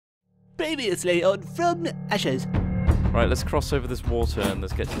previously on From Ashes. Right, let's cross over this water and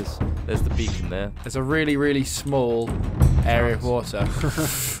let's get to this. There's the beacon there. There's a really, really small area of water.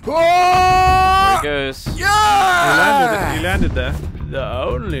 There he goes. Yeah! He landed there. The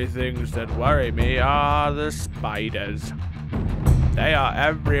only things that worry me are the spiders. They are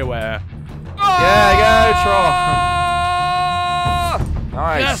everywhere. Yeah, go, Tro.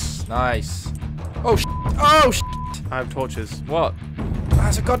 Nice. Yes. Nice. Oh, oh, I have torches. What?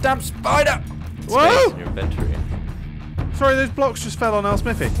 that's a goddamn spider. Space in your inventory. Sorry, those blocks just fell on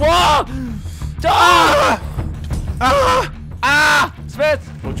Alsmiffy. What? Ah! Ah! Ah! Smith!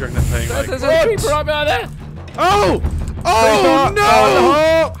 Or during that playing like... There's a creeper right behind there! Oh! Oh, no!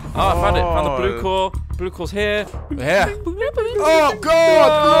 Oh, I found it. Found the blue core. Blue core's here. Yeah. Oh,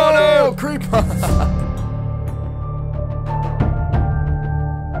 God. Oh, no. Creeper.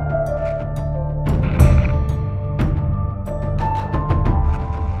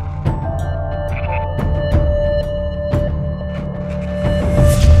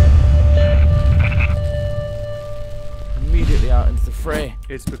 Immediately out into the fray.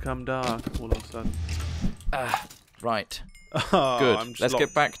 It's become dark all of a sudden. Ah, right. Oh, Good. I'm just Let's locked.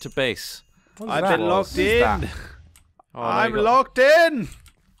 get back to base. I've been locked in. Oh, I'm locked in.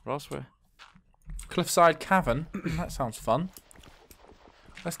 Ross, where? Cliffside Cavern. That sounds fun.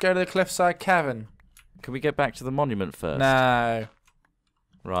 Let's go to the Cliffside Cavern. Can we get back to the monument first? No.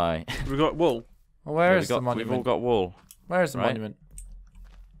 Right. We've got wool. Well, where is we've the monument? We've all got wool. Where is the right? monument?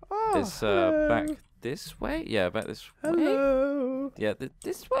 Oh, It's hello. back this way? Yeah, back this way. Hello. Yeah,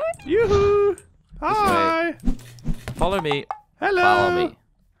 this way. Yoo-hoo. Hi. Follow me. Hello. Follow me.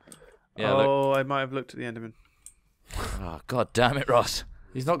 Yeah, look. Oh, I might have looked at the Enderman. Oh, God damn it, Ross.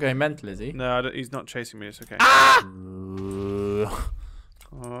 He's not going mental, is he? No, he's not chasing me. It's okay. Ah!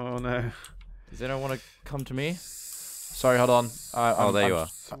 Oh, no. Does anyone want to come to me? Sorry, hold on. Oh, there you are.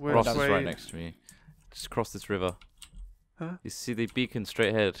 Where- Ross is wait. right next to me. Just cross this river. Huh? You see the beacon straight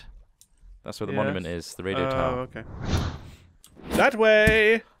ahead? That's where the Yes. monument is, the radio Oh, tower. okay. That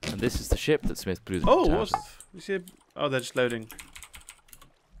way. And this is the ship that Smith blew Oh, out what's... of. You see? Oh, they're just loading.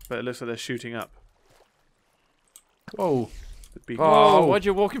 But it looks like they're shooting up. Whoa. The beacon. Oh, why'd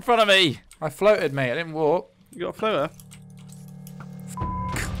you walk in front of me? I floated, mate. I didn't walk. You got a floater?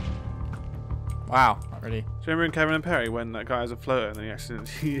 Wow. Not really. Do you remember in Kevin and Perry when that guy has a floater and then he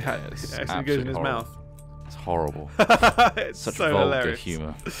accidentally, It's accidentally goes in his absolutely mouth? It's horrible. It's Such so vulgar hilarious.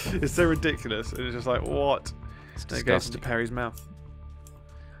 humour. It's so ridiculous. It's just like, what? It's And it goes into disgusting. Perry's mouth.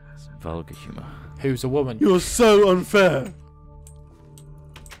 It's vulgar humour. Who's a woman? You're so unfair.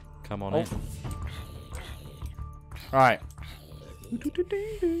 Come on Oh. in. Right.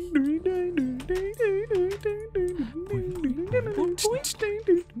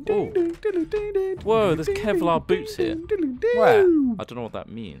 Whoa, there's Kevlar boots here. Where? I don't know what that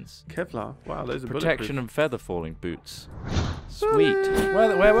means. Kevlar. Wow, those are Protection and feather falling boots. Sweet.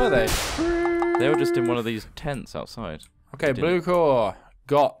 Where were they? They were just in one of these tents outside. Okay, blue core.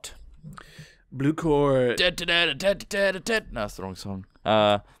 Got. Blue core. No, that's the wrong song.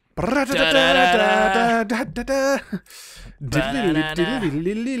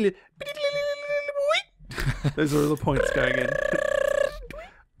 Those are all the points going in.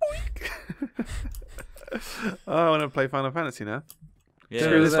 Oh, I want to play Final Fantasy now. Yeah,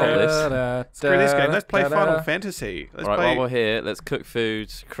 Screw let's this stop game. this. Screw this game. Let's play Final Fantasy. Let's Right, play. while we're here, let's cook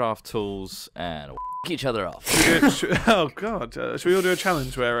food, craft tools, and each other off. Oh God! Should we all do a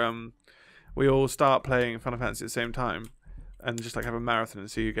challenge where we all start playing Final Fantasy at the same time, and just like have a marathon and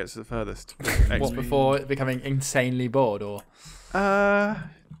see who gets the furthest? What, before becoming insanely bored, or?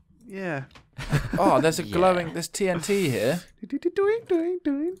 Yeah. Oh, there's a glowing. There's TNT here.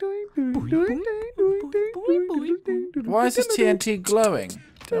 Why is this TNT glowing?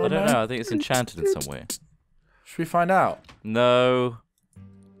 I don't know. I think it's enchanted in some way. Should we find out? No.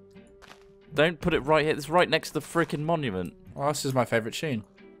 Don't put it right here. It's right next to the frickin' monument. Well, this is my favourite tune.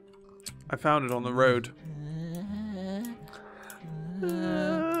 I found it on the road.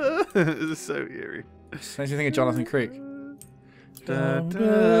 This is so eerie. Makes me think of Jonathan Creek.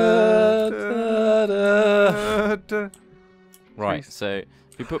 Right, so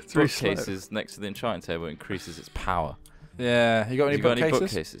if we put Three bookcases next to the enchanting table, it increases its power. Yeah, you got any Have you got any bookcases?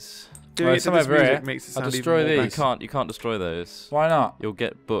 bookcases? Doing it to some this over here. music makes it I'll sound destroy even more these. You can't destroy those. Why not? You'll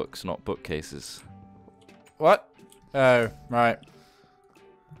get books, not bookcases. What? Oh, right.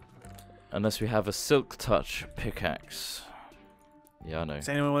 Unless we have a silk touch pickaxe. Yeah, I know. Does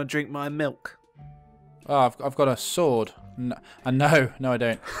anyone want to drink my milk? Oh, I've got a sword. No, no, I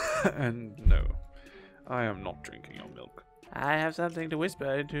don't. And no, I am not drinking your milk. I have something to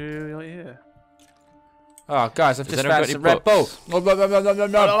whisper into your ear. Oh, guys, I've Has just anyone found some got any Red Bull.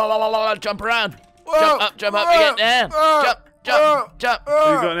 books? No. Jump around. Jump up, you get down. Jump.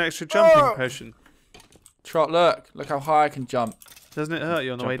 So you got an extra jumping potion. Trot, look how high I can jump. Doesn't it hurt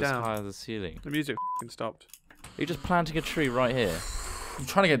you on the way Jump as down? high as the ceiling. The music stopped. You're just planting a tree right here. I'm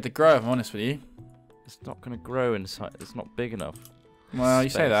trying to get it to grow, if I'm honest with you. It's not going to grow inside. It's not big enough. Well, you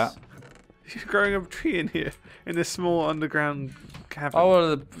say that. You're growing a tree in here, in this small underground cavern. Oh,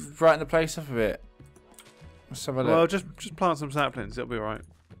 well, brighten the place up a bit. Let's have a look. Well, just plant some saplings. It'll be alright.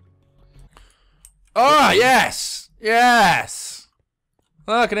 Oh, yes! Yes!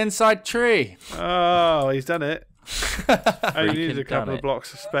 Look, an inside tree. Oh, he's done it. Oh, you needed a Freaking couple done of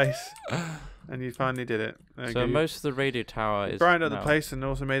blocks of space. And you finally did it. There you So go. most of the radio tower is brightened up the now- place and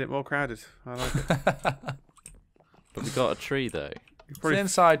also made it more crowded. I like it. But we got a tree though. You, It's an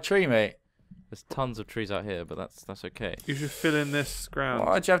inside tree, mate. There's tons of trees out here, but that's okay. you should fill in this ground.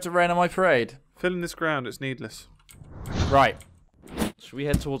 Why'd you have to rain on my parade? Fill in this ground. It's needless. Right, Should we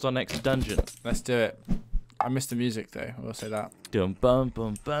head towards our next dungeon? let's do it. I missed the music, though. I will say that. Dum bum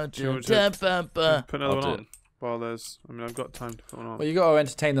bum bum Do you want dum to- bum bum. Put another I'll one do on. it. While there's, I mean, I've got time to put one on. Well, you got to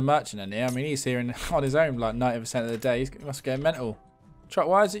entertain the merchant in here. I mean, he's here on his own like 90% of the day. He must get mental. Trot,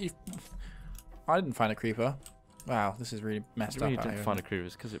 why is it you... I didn't find a creeper. Wow, this is really messed You really up out didn't here. find a creeper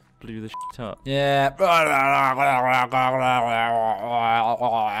because it blew the shit up. Yeah.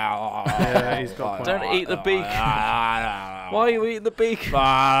 Yeah, he's got one. Don't eat the beak. Why are you eating the beak?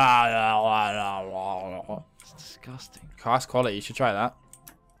 It's disgusting. Class quality. You should try that.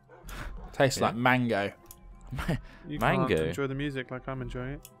 Tastes Yeah. like mango. You Mango. can't enjoy the music like I'm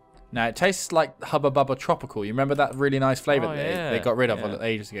enjoying it. No, it tastes like Hubba Bubba Tropical. You remember that really nice flavour Oh, that yeah. they got rid of Yeah.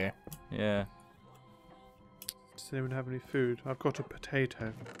 ages ago? Yeah. Does anyone have any food? I've got a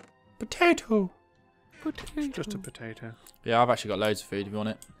potato. Potato. Just a potato. Yeah, I've actually got loads of food if you want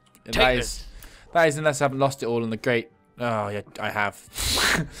it. Take That this. is unless I haven't lost it all in the great... Oh, yeah, I have.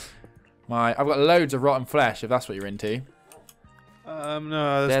 I've got loads of rotten flesh, if that's what you're into.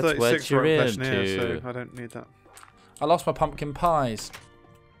 No, there's That's what 36 you're rotten flesh in here, into. so I don't need that. I lost my pumpkin pies.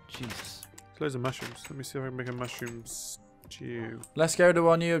 Jesus. There's loads of mushrooms. Let me see if I can make a mushroom stew. Let's go to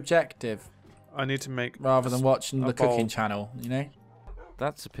our new objective, I need to make rather than watching a the bowl. cooking channel, you know?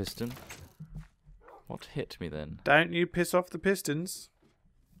 That's a piston. What hit me then? Don't you piss off the pistons.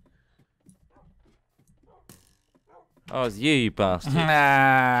 Oh, it's you bastard.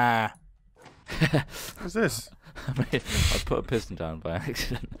 Nah. What's this? I put a piston down by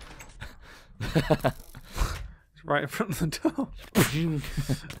accident. It's right in front of the door.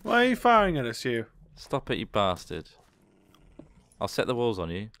 Why are you firing at us, you? Stop it, you bastard. I'll set the walls on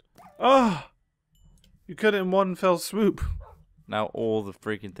you. Oh! You cut it in one fell swoop. Now all the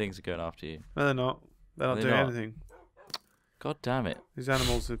freaking things are going after you. No, they're not. They're not They're doing not. anything. God damn it. These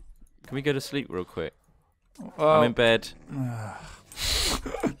animals are... Can we go to sleep real quick? Well, I'm in bed.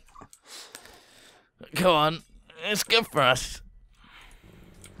 Go on. It's good for us.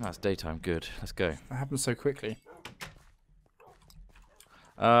 Oh, it's daytime. Good. Let's go. that happened so quickly.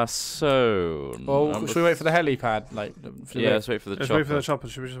 So... Well, should we wait for the helipad? Like, for the Yeah, let's wait for the Let's chopper. wait for the chopper.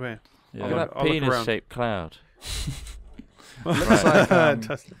 Should we just wait? Yeah. Look at that I'll look around. penis-shaped cloud. looks like, It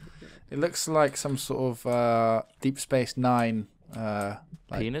does. It looks like some sort of Deep Space Nine like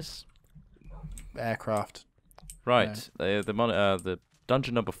Penis? aircraft. Right. The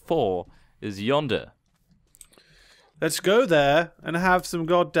dungeon number 4 is yonder. Let's go there and have some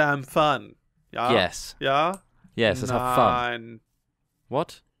goddamn fun. Yeah? Yes. Yeah? Yes, let's have fun.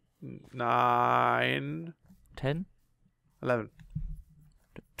 What? 9. 10? 11.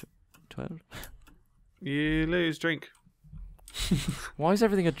 12? You lose. Drink. Why is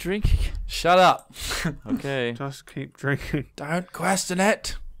everything a drink? Shut up! Okay. Just keep drinking. Don't question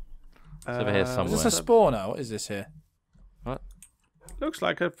it. It's over here Is somewhere. this a spawner? What is this here? Looks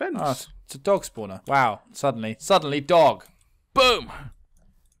like a fence. Oh, it's a dog spawner. Wow! Suddenly, dog. Boom!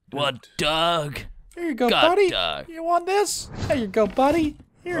 What dog? Here you go, God, buddy. dog. You want this? Here you go, buddy.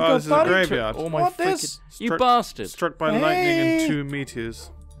 Here you Oh, go, this is a buddy. graveyard. Oh my Want freaking... this? You Struck- bastard. Struck by lightning and Hey. 2 meteors.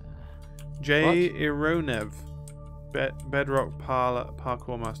 J. Ironev. Bedrock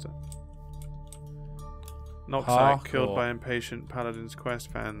parkour master. Noxite killed Parkour. by impatient Paladin's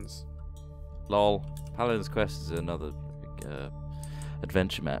Quest fans. Lol. Paladin's Quest is another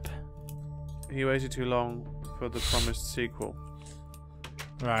adventure map. He waited too long for the promised sequel.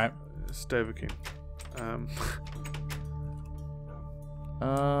 Right. Stoverking.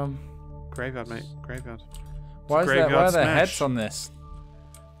 Graveyard, mate. Graveyard. Why is there? graveyard Why are there smash. heads on this?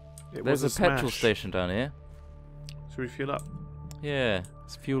 It There's a was petrol smash. station down here. Should we fuel up? Yeah.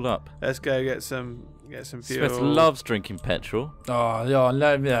 Let's fuel up. Let's go get some fuel. Smith loves drinking petrol. Oh, yeah,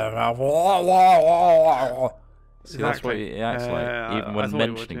 See, that's what he acts like, even when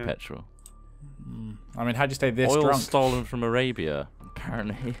mentioning petrol. I mean, how'd you stay this Oil drunk? stolen from Arabia,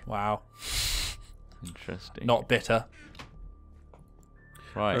 apparently. Wow. Interesting. Not bitter.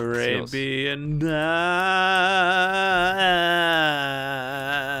 Right. Arabian Night.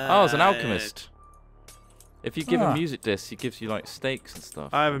 Oh, it's an alchemist. If you give him music discs, he gives you like steaks and stuff.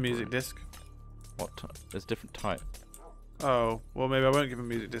 I have a music disc. What? There's different type. Oh, well maybe I won't give him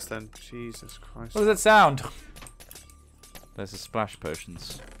music disc then. Jesus Christ. What does that sound? There's the splash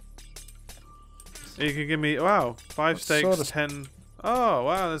potions. You can give me 5 What steaks, sort of- 10. Oh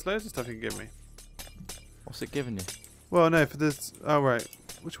wow, there's loads of stuff you can give me. What's it giving you? Well, no, for this. Oh right,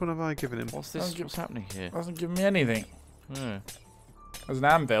 which one have I given him? What's this? What's happening here? Doesn't give me anything. Yeah. There's an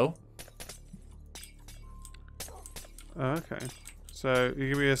anvil. Oh, okay. So you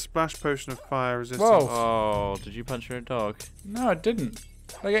give me a splash potion of fire resistance. Whoa. Oh, did you punch your own dog? No, it didn't.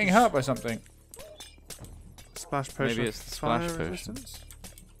 They're getting hurt by something. Splash potion Maybe of it's the splash fire potion. resistance.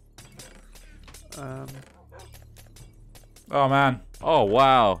 Oh, man. Oh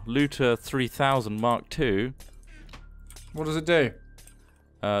wow, Looter 3000 Mark II. What does it do?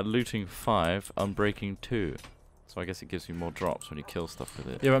 Looting 5, unbreaking 2. So I guess it gives you more drops when you kill stuff with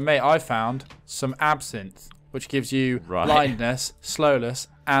it. Yeah, but mate, I found some absinthe, which gives you Right. blindness, slowness,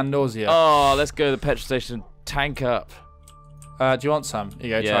 and nausea. Oh, let's go to the petrol station. Tank up. Do you want some?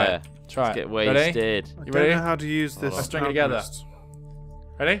 Here you go, try Yeah. it. Try Let's it. get Ready? wasted. I You don't ready? know how to use this. Let's string it together. alchemist.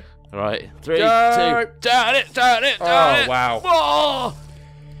 Ready? Right. 3, Go! 2. Down it, down it, Oh, down it. wow. Oh!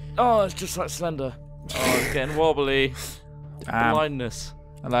 Oh, it's just like Slender. Oh, it's getting wobbly. Damn. Blindness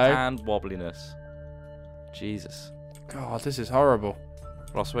Hello? and wobbliness. Jesus. God, this is horrible.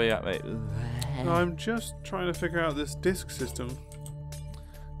 Ross, where you at, mate? No, I'm just trying to figure out this disc system.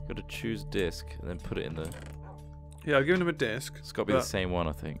 Got to choose disc and then put it in the. Yeah, I've given him a disc. It's got to be the same one,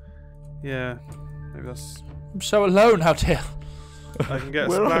 I think. Yeah, maybe that's. I'm so alone out here. I can get a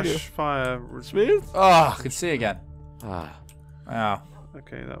Where are you? splash fire. Smith? Oh, I can see again. Ah, Oh.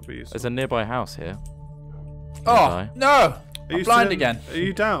 Okay, that'll be useful. there's a nearby house here. Oh, no! Are I'm you blind still- again. Are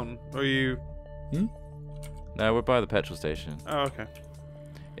you down? Or are you? No, we're by the petrol station. Oh, okay.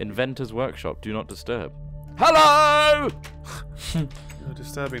 Inventor's Workshop. Do not disturb. Hello. You're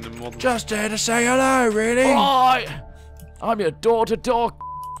disturbing them more than. Just here to say hello, really? Hi. I'm your door-to-door.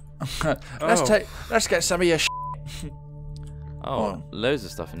 Let's get some of your Oh, loads of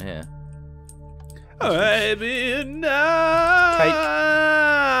stuff in here. Arabian Night.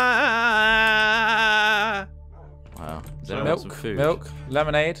 Wow. Does anyone want some milk, food? milk,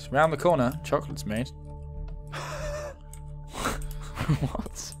 lemonade, round the corner, chocolate's made.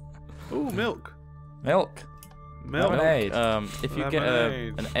 What? Ooh, milk. Milk. Milk. Lemonade. If you get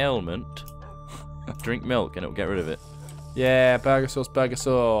Lemonade. an ailment, drink milk and it'll get rid of it. Yeah, burger sauce, burger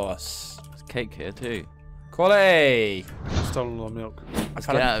sauce. There's cake here too. Quality. Stolen all our milk. Let's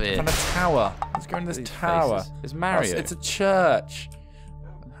get out of here. found a tower. Let's go in this These tower. faces. It's Mario. It's a church.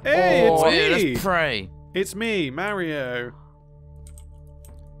 Hey, Oh, yeah, it's me. let's pray. It's me, Mario.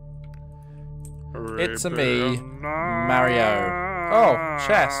 It's a me, Mario. Oh,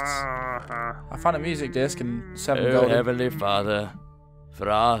 chests. I found a music disc and 7 Oh, golden. Heavenly Father, for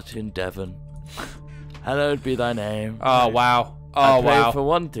art in Devon, hallowed be thy name. Oh, wow. I Oh, pray wow. for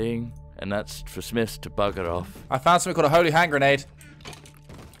one thing, and that's for Smiths to bugger off. I found something called a holy hand grenade.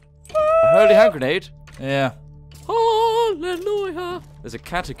 A holy hand grenade? Yeah. Hallelujah. There's a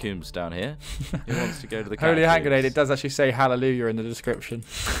catacombs down here. Who wants to go to the Holy hand grenade. It catacombs? does actually say hallelujah in the description.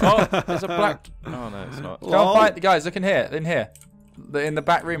 Oh, there's a black. Oh no, it's not. Go and find, guys, look in here. In here. In the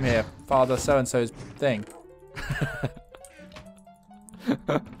back room here. Father so-and-so's thing.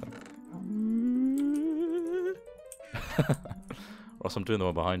 Ross, I'm doing the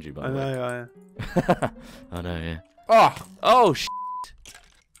one behind you, by I the way. know, I know, yeah. Oh, Oh, shit.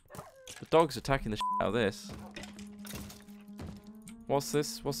 The dog's attacking the shit out of this. What's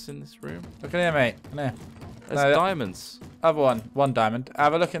this? What's in this room? look in here, mate. In here. There's No, that- diamonds. Other one. One diamond.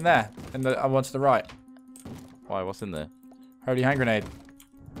 Have a look in there. In the one to the right. Why? What's in there? Holy hand grenade.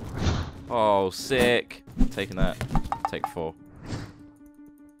 Oh, sick. Taking that. Take 4.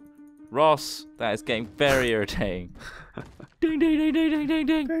 Ross, that is getting very irritating. Ding, ding, ding, ding, ding,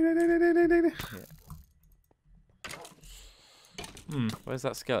 ding, ding. Where's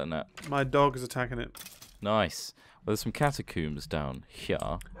that skeleton at? My dog is attacking it. Nice. Well, there's some catacombs down here.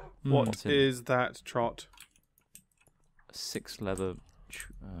 What What's in is that, Trot? 6 leather.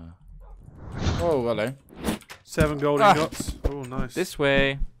 Oh, hello. 7 gold ingots. Oh, nice. This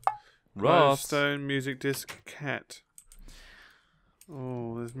way. Ross. Stone music disc cat.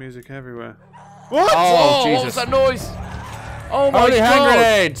 Oh, there's music everywhere. What? Oh, What was Jesus. that noise? Oh my Holy hand god!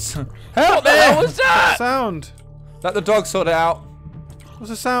 grenades! Help What the me! hell was that? Sound. Let the dog sort it out. What's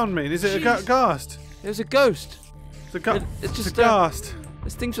the sound mean? Is it a ghast? It was a ghost. It's a ghast. It's just a ghast.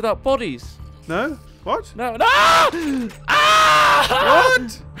 It's things without bodies. No? What? No, no! Ah!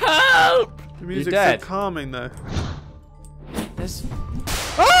 What? Help! The music's so dead. calming though. There's...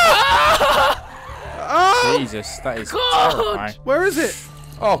 Ah! Jesus, that is God! terrifying. Where is it?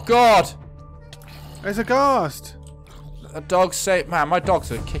 Oh, God! It's a ghast. A dog say, man, my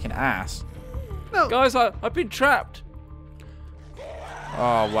dogs are kicking ass. No. Guys, I've been trapped.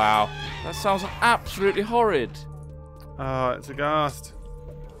 Oh, wow. That sounds absolutely horrid. Oh, it's a ghast.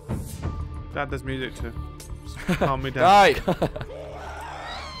 Dad does music to calm me down. Die!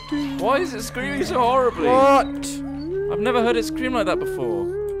 Why is it screaming so horribly? What? I've never heard it scream like that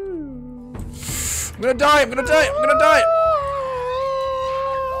before. I'm gonna die! I'm gonna die! I'm gonna die!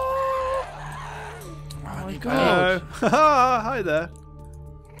 Oh my Hello. god. Hi there.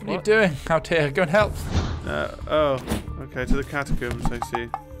 What are you doing out here? Go and help. Oh, okay, to the catacombs, I see.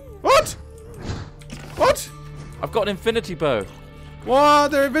 What? What? I've got an infinity bow. What?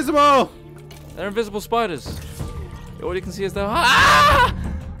 They're invisible! They're invisible spiders. All you can see is the... Ah!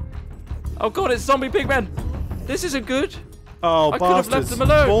 Oh god, it's zombie pigmen. This isn't good. Oh, I could have bastards. left them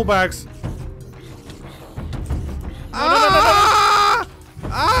alone. Ball bags. No.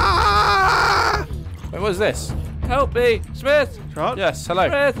 Ah! Wait, what is this? Help me, Smith. Trot? Yes, hello.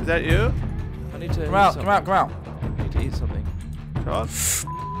 Smith. Is that you? I need to Come out, come out, come out. I need to eat something. Trot?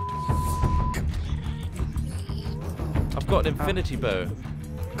 I've got an infinity bow.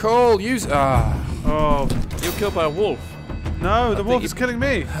 Cool, use. Oh, You were killed by a wolf. no, the think wolf you- is killing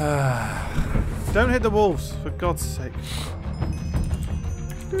me. Don't hit the wolves, for God's sake.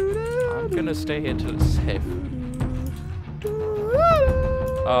 I'm gonna stay here till it's safe.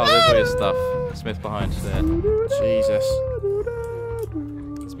 Oh, there's all your stuff. Smith behind there. Jesus.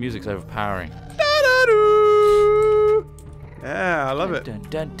 This music's overpowering. Yeah, I love it. Dun,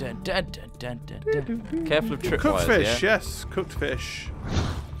 dun, dun, dun, dun, dun, dun, dun. Careful of Cooked tripwires, fish, yeah? yes, cooked fish.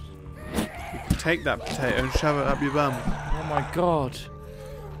 You can take that potato and shove it up your bum. Oh my god.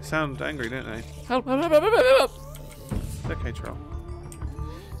 Sound angry, don't they? Help, help, help, help, help, help. It's okay, Troll.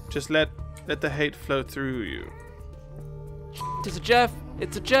 Just let the hate flow through you. It's a Jeff.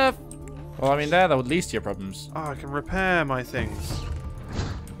 It's a Jeff. Well, I mean, they're the least of your problems. Oh, I can repair my things.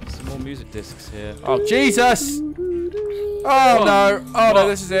 Some more music discs here. Oh, Jesus! Oh, What? no. Oh, no, What?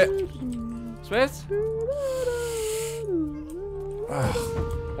 this is it. Smith?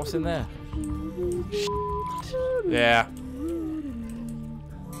 What's in there? Yeah.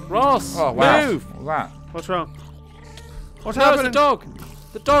 Ross! Oh, wow. Move! What was that? What's wrong? What's No, it's happening? the dog!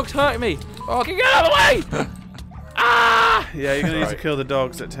 The dog's hurting me! Oh, get out of the way! Ah! Yeah, you're gonna need to Right. kill the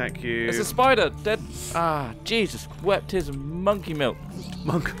dogs that attack you. It's a spider! Dead. Ah, Jesus. Wept his monkey milk.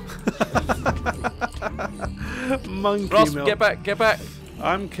 monk. Monkey Ross, milk. get back, get back!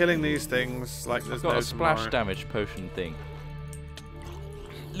 I'm killing these things like there's I've got no a splash tomorrow. damage potion thing.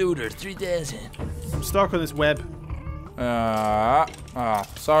 Looter 3000. I'm stuck on this web.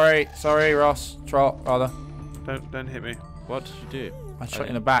 Sorry, Ross. Trot, rather. Don't hit me. What did you do? I shot you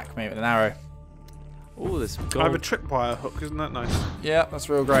in the back, mate, with an arrow. Oh, this I have gold. a tripwire hook, isn't that nice? Yeah, that's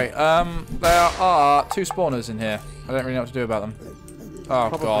real great. There are 2 spawners in here. I don't really know what to do about them. Oh,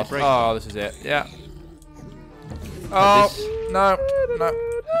 Probably God. break Oh, this is it. Yeah. Oh, this- no.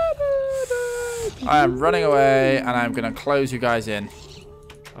 I am running away, and I'm going to close you guys in.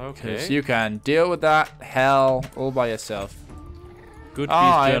 Okay. So you can deal with that hell all by yourself. Good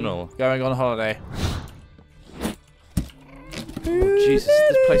I'm journal. going on holiday. Oh, Jesus,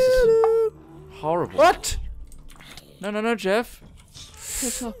 this place is horrible. What? No, Jeff.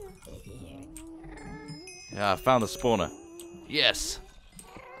 Yeah, I found the spawner. Yes.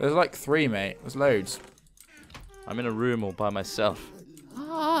 There's like 3, mate. There's loads. I'm in a room all by myself.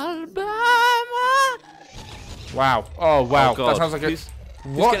 Wow. Oh, wow. Oh, God. That sounds like a... Who's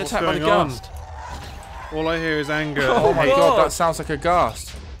What? getting attacked by the going on? ghast? All I hear is anger. Oh, my God. God. That sounds like a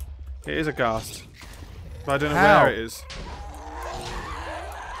ghast. It is a ghast. But I don't know How? where it is.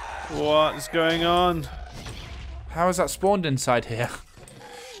 What's going on? How is that spawned inside here?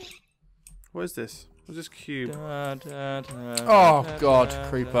 What is this? What's this cube? Oh, God.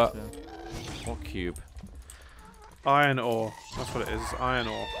 Creeper. What cube? Iron ore. That's what it is. Iron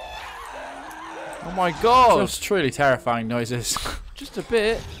ore. Oh my God! Those truly terrifying noises. Just a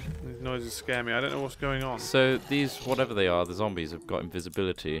bit. These noises scare me. I don't know what's going on. So these, whatever they are, the zombies have got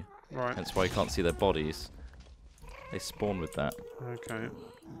invisibility. Right. That's why you can't see their bodies. They spawn with that. Okay.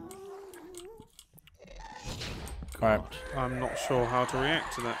 Right. I'm not sure how to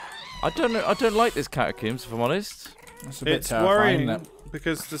react to that. I don't know. I don't like this Catacombs, if I'm honest. That's a bit It's terrifying, worrying isn't it?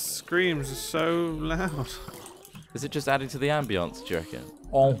 because the screams are so loud. Is it just adding to the ambience, do you reckon?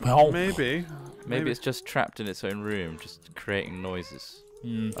 Oh. Maybe. Maybe it's just trapped in its own room, just creating noises.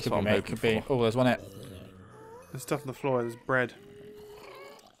 That's Could what be, I'm mate. hoping Could be. for. Oh, there's one it. There's stuff on the floor. There's bread.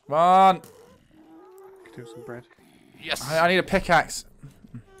 Come on. Could do with some bread. Yes! I need a pickaxe.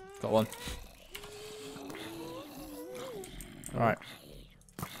 Got one. Alright.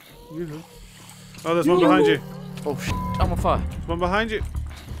 Oh, there's one behind you. Oh, shit. I'm on fire. One behind you.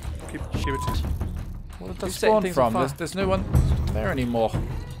 Keep it. Where did that Keep setting spawn things on from? fire. There's no one there anymore.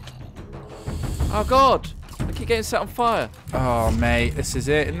 Oh god! I keep getting set on fire. Oh, mate. This is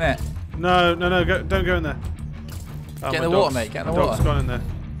it, isn't it? No. Don't go in there. Oh, Get in my the water, dog's- mate. Get in the my dog's water. gone in there.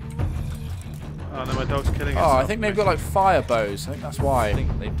 Oh no, my dog's killing Oh, itself. I think they've got like fire bows. I think that's why. I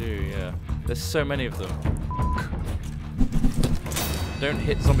think they do, yeah. There's so many of them. Don't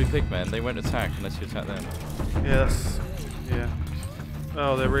hit zombie pigmen. They won't attack unless you attack them. Yeah.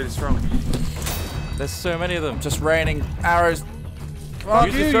 Oh, they're really strong. There's so many of them. Just raining arrows. Come on,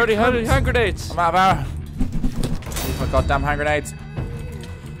 Use your 30 hand grenades. I'm out of arrow. Use my goddamn hand grenades.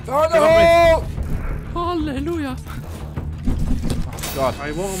 Throw in the Give up hole! Hallelujah. Oh, God.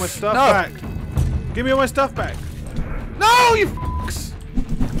 I want all my stuff No. back. Give me all my stuff back. No, you f***s!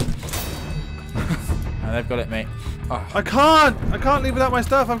 And they've got it, mate. Oh. I can't leave without my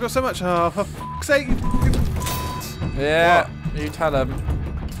stuff. I've got so much. Oh, for f***'s sake. Yeah, you tell them.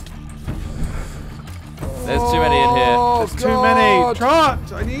 There's too many in here. There's too many. Trot!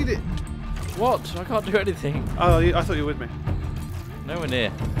 I need it. What? I can't do anything. Oh, I thought you were with me. Nowhere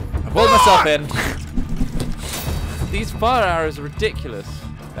near. I've pulled myself in. These fire arrows are ridiculous.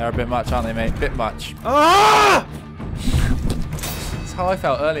 They're a bit much, aren't they, mate? Bit much. Ah! That's how I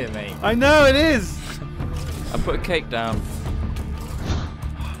felt earlier, mate. I know it is. I put a cake down.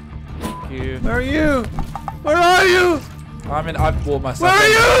 Thank you. Where are you? Where are you? I've walled myself Where are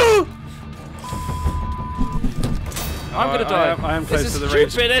in. you? I'm gonna die. I am close this to is the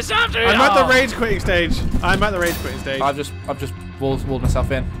rage. stupid. It's not doing I'm at the rage quitting stage. I'm at the rage quitting stage. I've just walled myself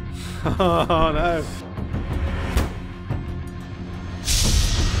in. Oh no.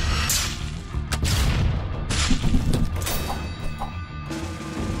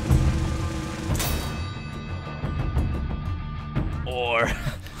 Or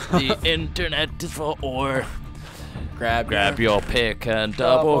the internet is for or. Grab your pick and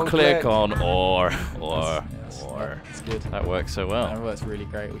double click on or. Yes, Or. It's good. That works so well. That works really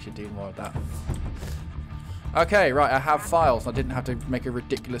great. We should do more of that. Okay, right. I have files. I didn't have to make a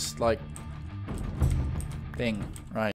ridiculous like thing. Right.